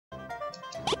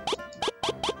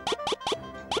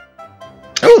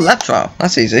lap trial.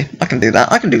 That's easy. I can do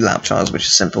that. I can do lap trials, which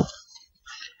is simple.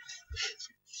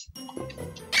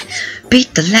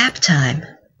 Beat the lap time.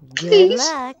 Please. Good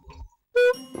luck.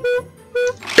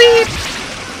 Beep.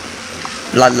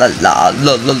 La la la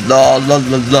la la la la la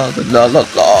la la la la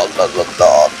la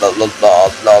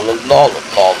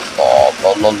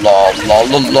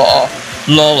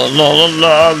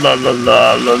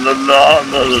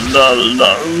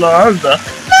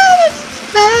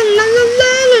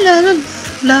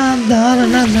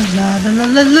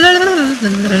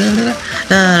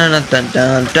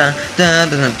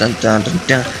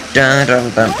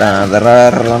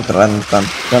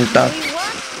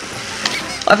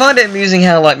I find it amusing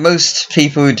how, like, most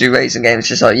people who do racing games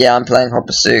just like, yeah, I'm playing Hot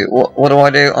Pursuit.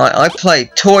 What do? I play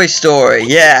Toy Story,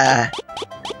 yeah!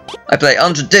 I play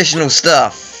untraditional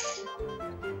stuff.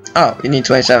 Oh, you need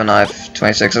 27, I have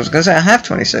 26. I was going to say I have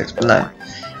 26, but no.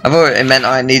 I thought it meant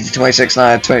I needed 26 and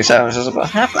I had 27, so I was like, I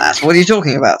have that. What are you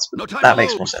talking about? That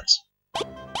makes more sense.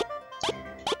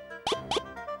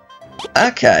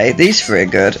 Okay, these three are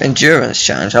good. Endurance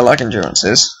challenge. I like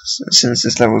endurances, since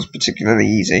this level is particularly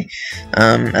easy.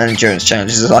 And endurance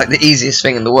challenges is like the easiest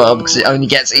thing in the world because it only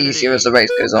gets easier as the race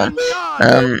goes on.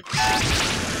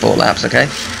 4 laps, okay.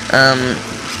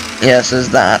 Yeah, so there's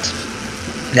that.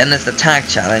 Then there's the tag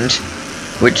challenge,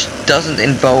 which doesn't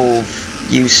involve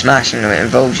you smashing them, it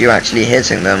involves you actually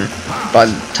hitting them by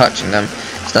touching them.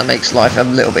 So that makes life a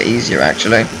little bit easier,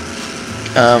 actually.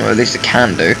 Or at least it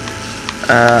can do.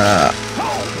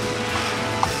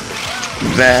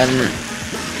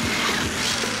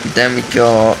 Then we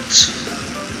got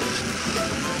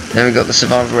the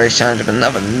survival race challenge of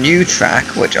another new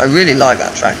track, which I really like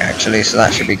that track actually, so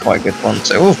that should be quite good fun.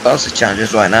 So all fastest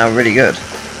challenges right now are really good.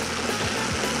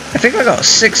 I think I got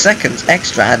 6 seconds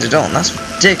extra added on. That's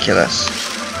ridiculous.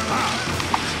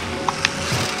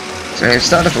 So we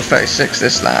started off with 36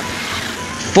 this lap.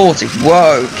 40.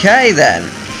 Whoa. Okay then.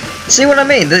 See what I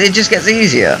mean? That it just gets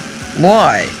easier.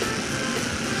 Why?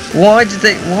 Why did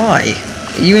they? Why?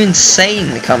 Are you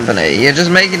insane, company? You're just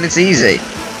making it easy.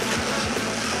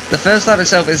 The first lap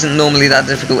itself isn't normally that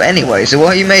difficult anyway, so why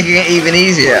are you making it even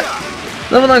easier?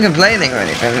 Not that I'm complaining or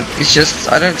anything, it's just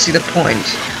I don't see the point.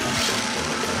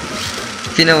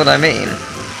 If you know what I mean.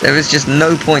 There is just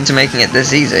no point to making it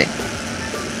this easy.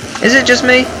 Is it just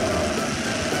me?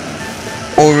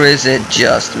 Or is it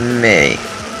just me?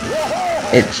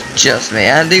 It's just me,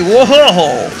 Andy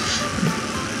Warhol!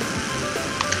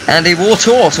 Andy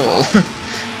Wartortle!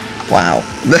 Wow.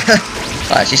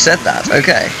 I actually said that,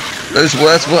 okay. Those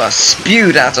words were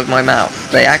spewed out of my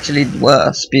mouth. They actually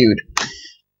were spewed.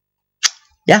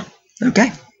 Yeah,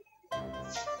 okay.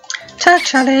 Tag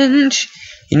challenge!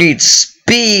 You need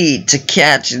speed to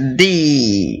catch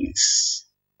these.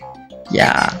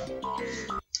 Yeah.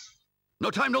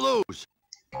 No time to lose.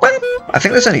 Well, I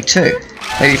think there's only 2.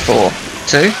 Maybe 4.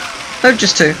 2? No,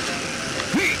 just 2.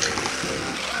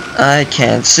 I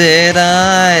can't sit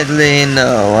idly,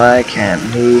 no, I can't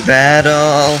move at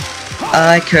all.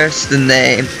 I curse the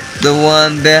name, the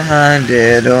one behind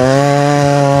it all.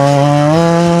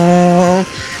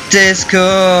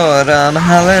 Discord, I'm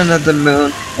howling at the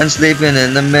moon and sleeping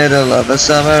in the middle of a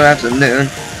summer afternoon.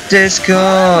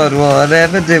 Discord,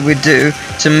 whatever did we do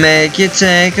to make you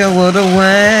take a word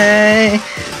away?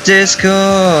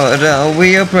 Discord, are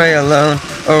we a prey alone,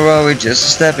 or are we just a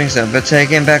stepping stone for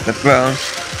taking back the throne?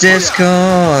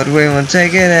 Discord, we won't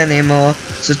take it anymore,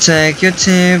 so take your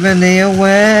tyranny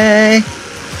away.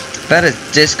 That is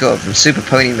Discord from Super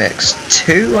Pony Mix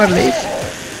 2, I believe.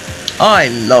 I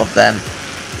love them.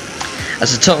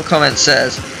 As the top comment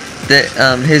says, that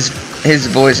his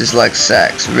voice is like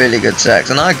sex, really good sex,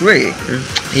 and I agree.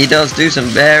 He does do some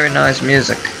very nice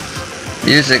music, and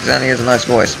he has a nice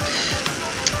voice.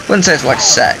 Wouldn't say it's like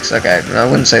sex, okay, I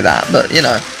wouldn't say that, but you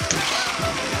know,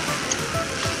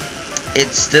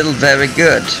 it's still very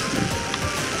good.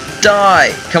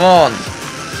 Die! Come on!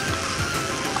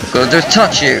 I've got to just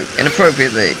touch you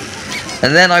inappropriately,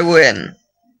 and then I win.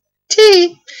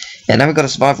 Tee! Yeah, now we've got a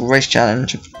survival race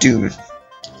challenge of doom.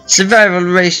 Survival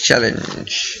race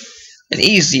challenge. An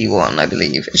easy one, I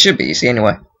believe. It should be easy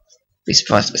anyway. Be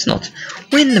surprised if it's not.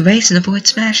 Win the race and avoid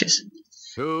smashes.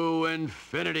 To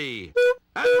infinity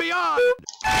and beyond.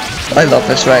 I love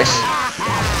this race.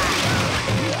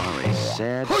 You are a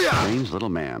sad, strange little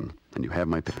man, and you have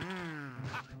my pick.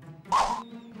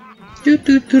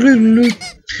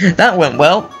 That went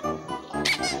well.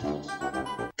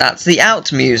 That's the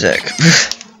out music.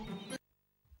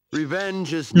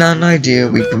 Revenge is None idea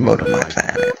we promoted my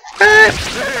planet.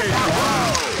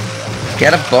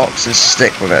 Get a box and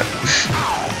stick with it.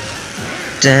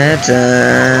 Da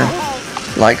 -da.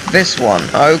 Like this one.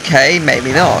 Okay,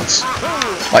 maybe not.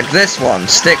 Like this one.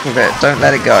 Stick with it. Don't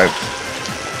let it go.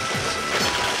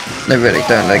 No, really,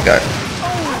 don't let it go.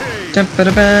 That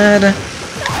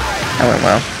went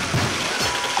well.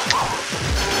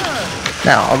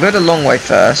 Now, I'll go the long way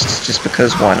first, just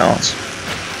because why not?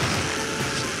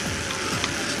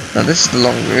 Now, this is the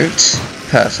long route.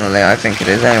 Personally, I think it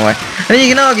is anyway. I mean,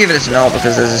 you can argue that it's not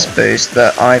because there's this boost,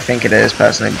 but I think it is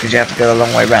personally because you have to go a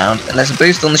long way round, and there's a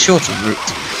boost on the shorter route.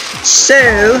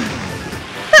 So,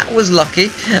 that was lucky.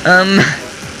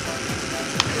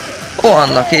 Or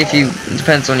unlucky, if you, it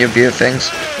depends on your view of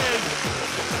things.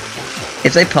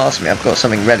 If they pass me, I've got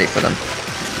something ready for them.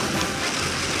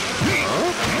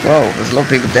 Whoa, there's a lot of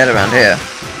people dead around here.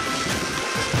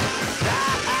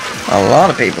 A lot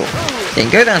of people. You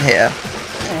can go down here.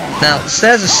 Now, the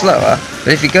stairs are slower,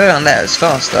 but if you go down there, it's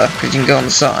faster, because you can go on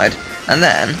the side. And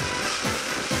then,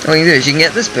 what you can do is you can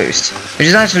get this boost, which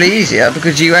is actually easier,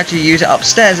 because you actually use it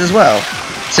upstairs as well.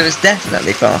 So it's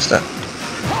definitely faster.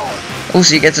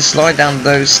 Also, you get to slide down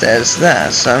those stairs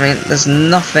there, so I mean, there's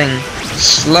nothing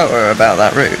slower about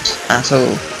that route at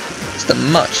all. It's the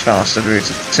much faster route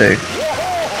of the two.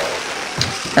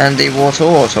 And the water.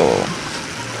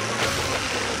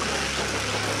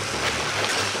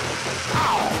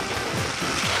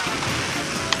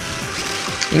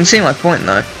 You can see my point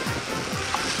though.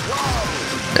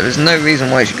 There is no reason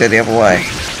why you should go the other way.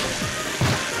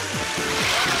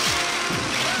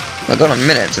 I've got a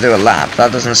minute to do a lap,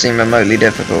 that doesn't seem remotely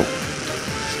difficult.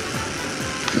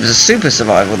 If it was a super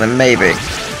survival then maybe.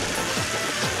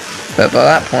 But by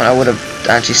that point I would have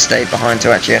actually stayed behind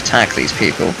to actually attack these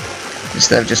people.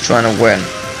 Instead of just trying to win,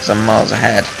 because I'm miles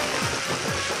ahead.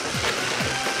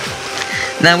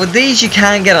 Now with these you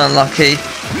can get unlucky.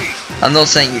 I'm not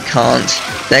saying you can't.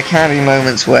 There can be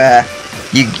moments where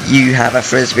you have a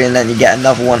frisbee and then you get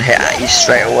another one hit at you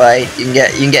straight away. You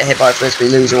can get hit by a frisbee,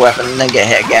 lose your weapon, and then get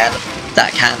hit again.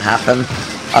 That can happen.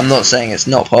 I'm not saying it's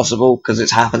not possible because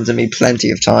it's happened to me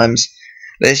plenty of times,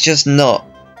 but it's just not.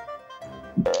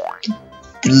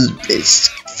 It's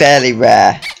fairly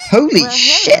rare. Holy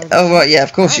shit! Oh right, yeah,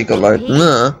 of course you got load.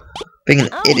 Being an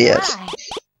idiot.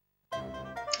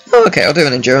 Oh, okay, I'll do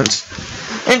an endurance.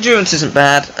 Endurance isn't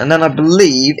bad, and then I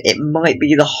believe it might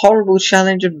be the horrible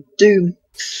challenge of doom.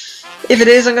 If it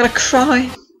is, I'm gonna cry.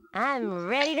 I'm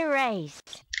ready to race.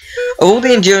 All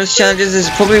the endurance challenges is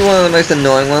probably one of the most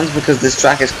annoying ones because this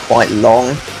track is quite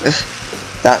long.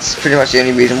 That's pretty much the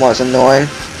only reason why it's annoying.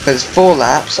 Because it's 4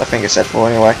 laps, I think it said 4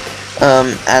 anyway.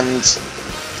 And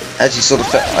as you saw,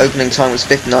 the opening time was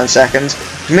 59 seconds,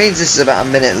 which means this is about a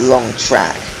minute long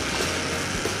track.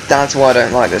 That's why I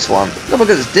don't like this one. Not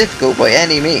because it's difficult by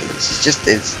any means, it's just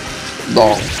it's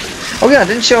long. Oh yeah, I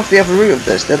didn't show off the other route of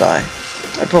this, did I?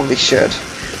 I probably should.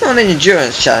 Not an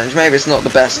endurance challenge, maybe it's not the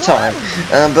best time,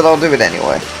 but I'll do it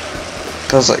anyway.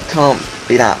 Because it can't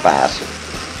be that bad.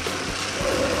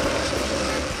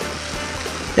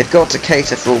 They've got to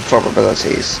cater for all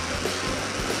probabilities.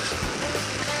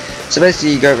 So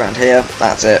basically you go around here,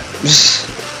 that's it.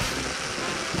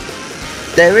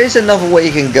 There is another way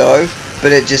you can go,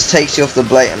 but it just takes you off the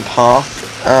blatant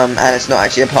path, and it's not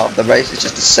actually a part of the race, it's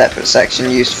just a separate section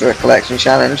used for a collection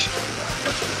challenge.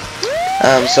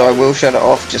 So I will shut it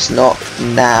off, just not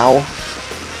now,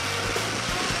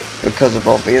 because of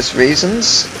obvious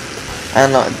reasons.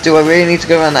 And do I really need to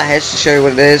go around that hedge to show you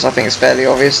what it is? I think it's fairly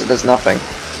obvious that there's nothing.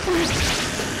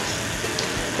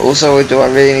 Also, do I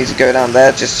really need to go down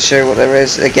there just to show you what there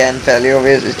is? Again, fairly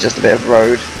obvious, it's just a bit of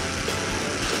road.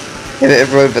 A bit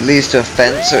of road that leads to a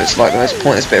fence, so it's like the most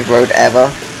pointless bit of road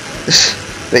ever.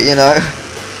 But you know,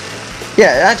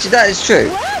 yeah, actually that is true.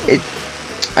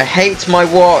 I hate my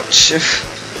watch.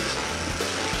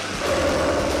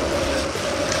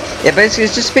 Yeah, basically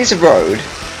it's just a piece of road.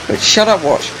 Wait, shut up,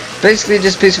 watch. Basically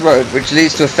just a piece of road which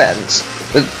leads to a fence.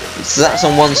 But so that's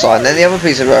on one side, and then the other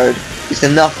piece of road is to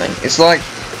nothing. It's like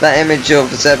that image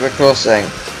of the zebra crossing,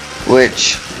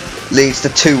 which leads to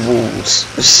 2 walls.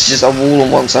 It's just a wall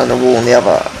on one side and a wall on the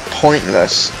other.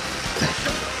 Pointless.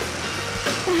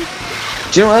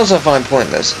 Do you know what else I find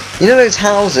pointless? You know those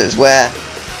houses where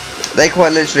they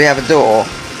quite literally have a door,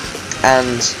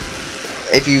 and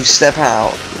if you step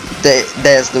out,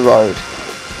 there's the road.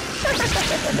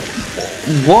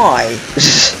 Why?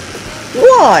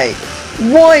 Why?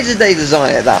 Why did they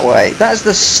design it that way? That's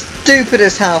the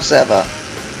stupidest house ever.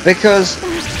 Because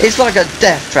it's like a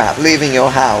death trap leaving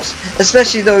your house.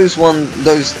 Especially those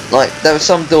like, there are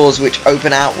some doors which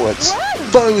open outwards.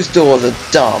 Those doors are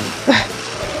dumb.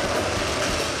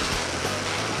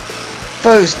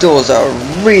 Those doors are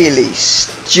really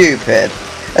stupid.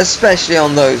 Especially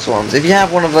on those ones. If you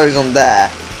have one of those on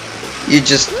there,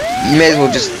 you may as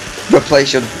well just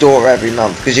replace your door every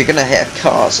month, because you're gonna hit a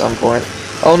car at some point.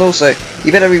 Oh, and also,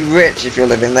 you better be rich if you're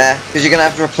living there, because you're gonna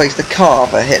have to replace the car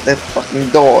that hit the fucking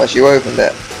door as you opened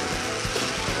it.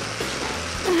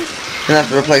 You're gonna have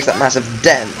to replace that massive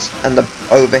dent, and the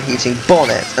overheating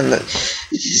bonnet, and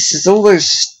it's all those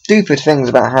stupid things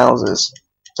about houses.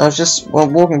 I was just, while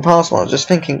walking past one, I was just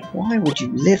thinking, why would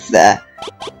you live there?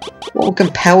 What would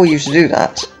compel you to do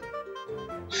that?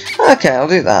 Okay, I'll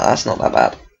do that, that's not that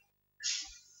bad.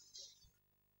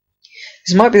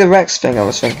 This might be the Rex thing I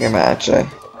was thinking about, actually.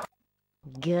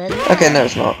 Good. Okay, no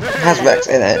it's not. It has Rex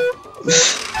in it.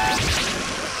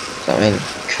 So, I mean,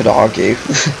 could argue.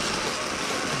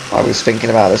 I was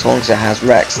thinking about this one because it has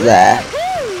Rex there.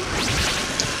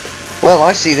 Well,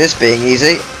 I see this being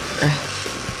easy.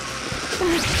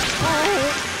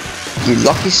 You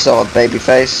lucky sod,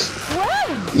 babyface.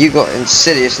 You got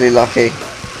insidiously lucky.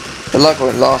 The luck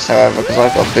won't last, however, because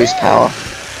I've got boost power.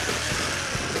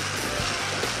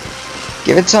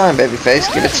 Give it time,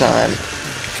 babyface, give it time.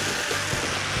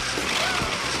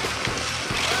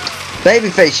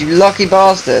 Babyface, you lucky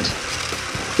bastard.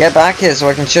 Get back here so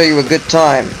I can show you a good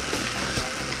time.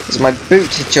 As my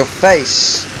boot hit your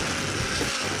face.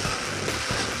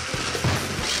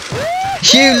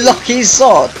 You lucky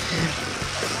sod.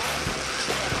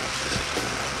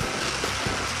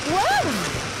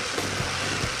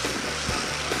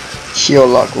 Your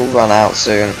luck will run out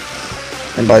soon.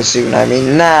 And by soon I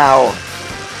mean now.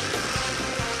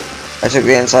 I took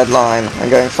the inside line. I'm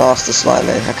going faster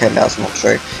slightly. Okay, that's not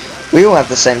true. We all have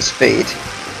the same speed.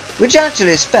 Which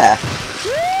actually is fair.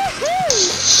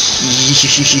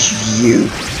 You.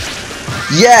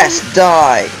 Yes,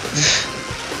 die.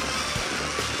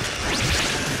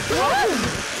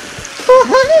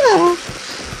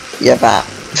 Yeah, bat.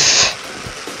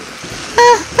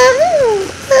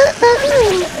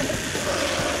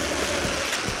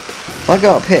 If I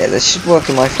go up here, this should work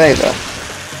in my favour.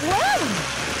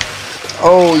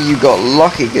 Oh, you got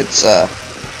lucky, good sir.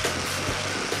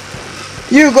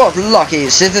 You got lucky,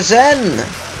 citizen!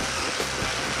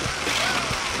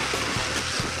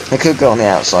 I could go on the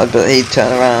outside, but he'd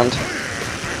turn around.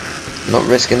 Not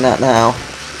risking that now.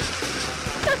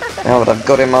 Now that I've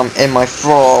got him in my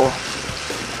thrall.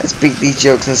 Let's beat these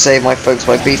jokes and save my folks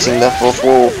by beating the fourth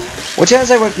wall. Watch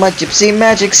as I work my gypsy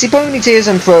magic, see pony tears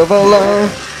and provolone.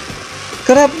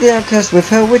 Got up the outcast with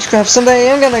her witchcraft,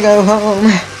 someday I'm gonna go home.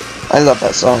 I love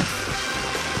that song.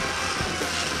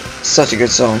 Such a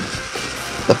good song.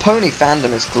 The pony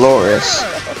fandom is glorious.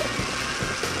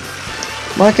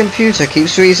 My computer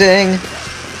keeps freezing.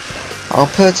 I'll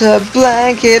put a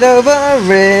blanket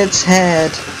over its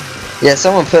head. Yeah,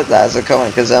 someone put that as a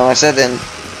comment, because I said in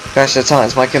Crash of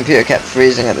Times my computer kept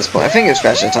freezing at this point. I think it was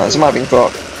Crash of Times, it might have been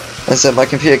Croc. I said my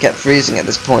computer kept freezing at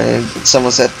this point, and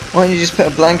someone said, why don't you just put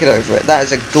a blanket over it? That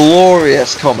is a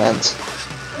glorious comment.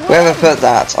 Whoever put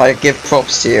that, I give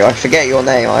props to you. I forget your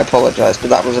name, I apologise, but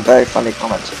that was a very funny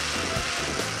comment.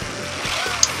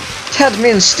 It had me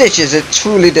in stitches, it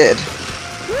truly did.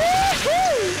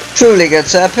 Truly good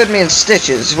sir, put me in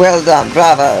stitches. Well done,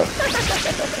 bravo.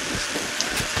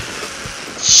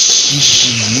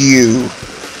 You.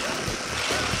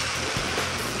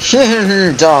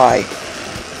 Die.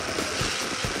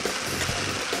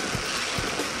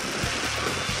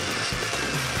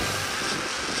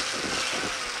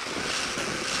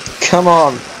 Come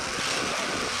on.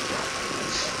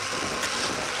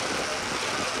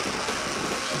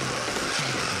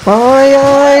 My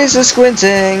eyes are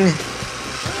squinting.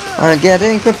 I'm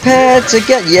getting prepared to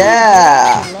get...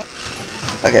 Yeah!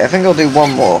 Okay, I think I'll do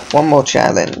one more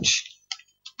challenge.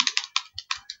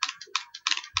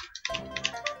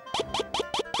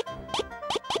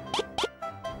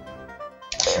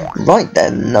 Right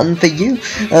then, none for you.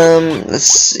 Let's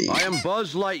see. I am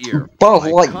Buzz Lightyear. Buzz I come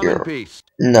in Lightyear. peace.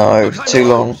 No, too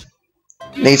long.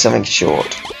 Need something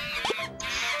short.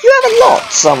 You have a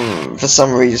lot, for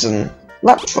some reason.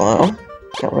 Lap trial.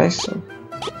 Can't race them.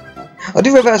 I'll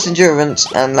do reverse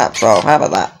endurance and lap trial. How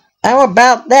about that? How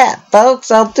about that,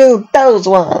 folks? I'll do those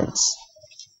ones.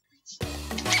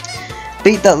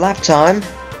 Beat that lap time.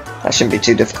 That shouldn't be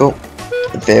too difficult,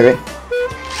 in theory.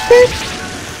 Boop.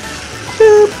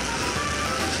 Boop.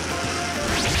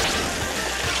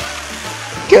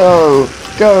 Go!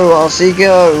 Go, RC,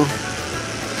 go!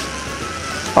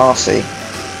 RC.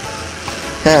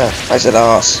 I said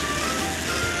arse.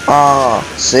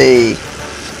 RC.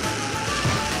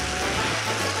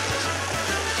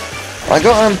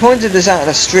 I pointed this out in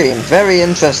a stream. Very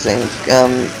interesting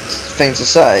thing to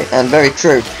say, and very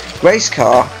true.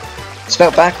 Racecar,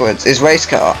 spelled backwards, is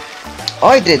Racecar.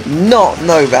 I did not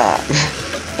know that.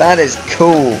 That is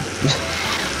cool.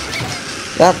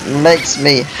 That makes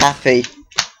me happy.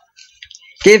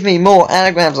 Give me more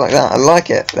anagrams like that. I like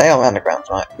it. They are anagrams,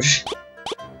 right?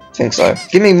 Think so.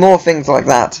 Give me more things like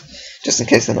that. Just in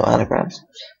case they're not anagrams.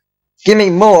 Give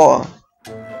me more!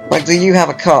 Like, do you have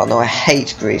a car? No, I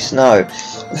hate Greece. No.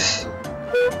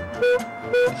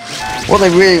 What they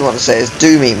really want to say is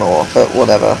do me more, but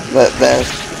whatever.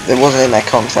 It wasn't in their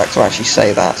contract to actually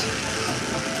say that.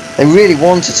 They really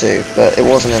wanted to, but it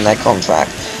wasn't in their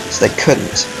contract, so they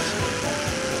couldn't.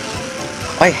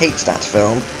 I hate that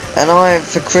film, and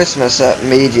for Christmas at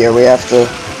media we have to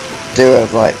do a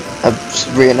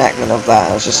reenactment of that.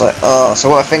 I was just like, oh, so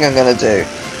what I think I'm gonna do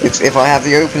is if I have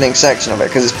the opening section of it,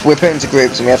 because we're put into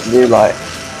groups and we have to do like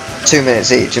 2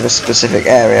 minutes each of a specific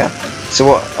area. So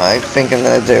what I think I'm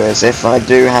gonna do is if I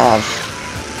do have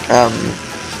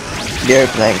the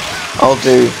opening, I'll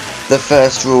do the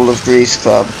first rule of Grease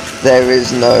Club.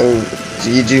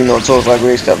 You do not talk about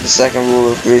Grease Club. The second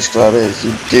rule of Grease Club is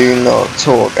you do not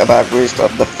talk about Grease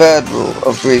Club. The third rule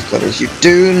of Grease Club is you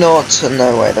do not...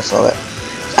 No, wait, that's not it.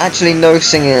 Actually, no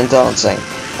singing and dancing.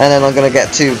 And then I'm going to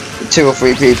get two or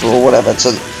three people or whatever.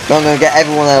 I'm going to get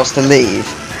everyone else to leave.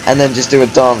 And then just do a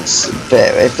dance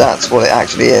bit, if that's what it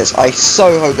actually is. I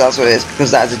so hope that's what it is,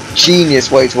 because that is a genius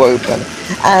way to open.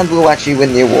 And we'll actually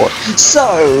win the award.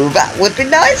 So, that would be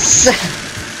nice!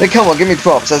 But come on, give me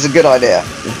props, that's a good idea.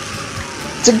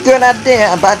 It's a good idea,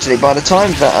 and actually, by the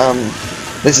time that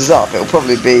this is up, it'll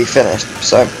probably be finished.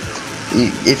 So,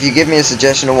 if you give me a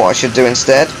suggestion of what I should do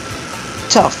instead,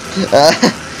 tough.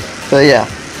 But yeah.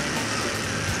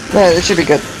 No, it should be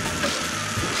good.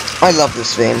 I love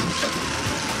this theme.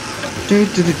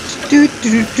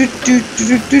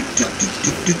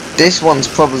 This one's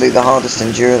probably the hardest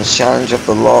endurance challenge of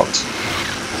the lot.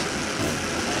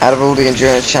 Out of all the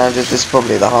endurance challenges, this is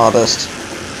probably the hardest.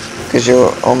 Because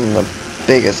you're on the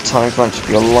biggest time crunch of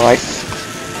your life.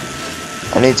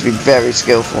 I need to be very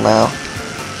skillful now.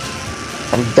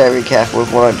 And very careful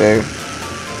with what I do.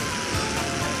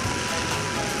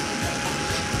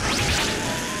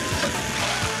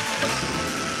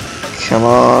 Come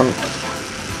on.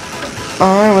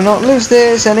 I will not lose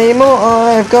this anymore.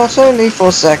 I've got only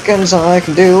 4 seconds. I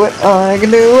can do it. I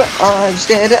can do it. I just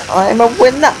did it. I'm a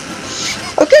winner.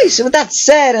 Okay, so with that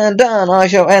said and done, I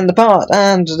shall end the part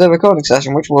and the recording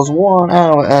session, which was 1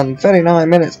 hour and 39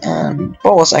 minutes and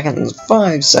 4 seconds,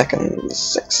 5 seconds,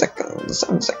 6 seconds,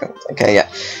 7 seconds. Okay, yeah,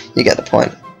 you get the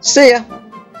point. See ya.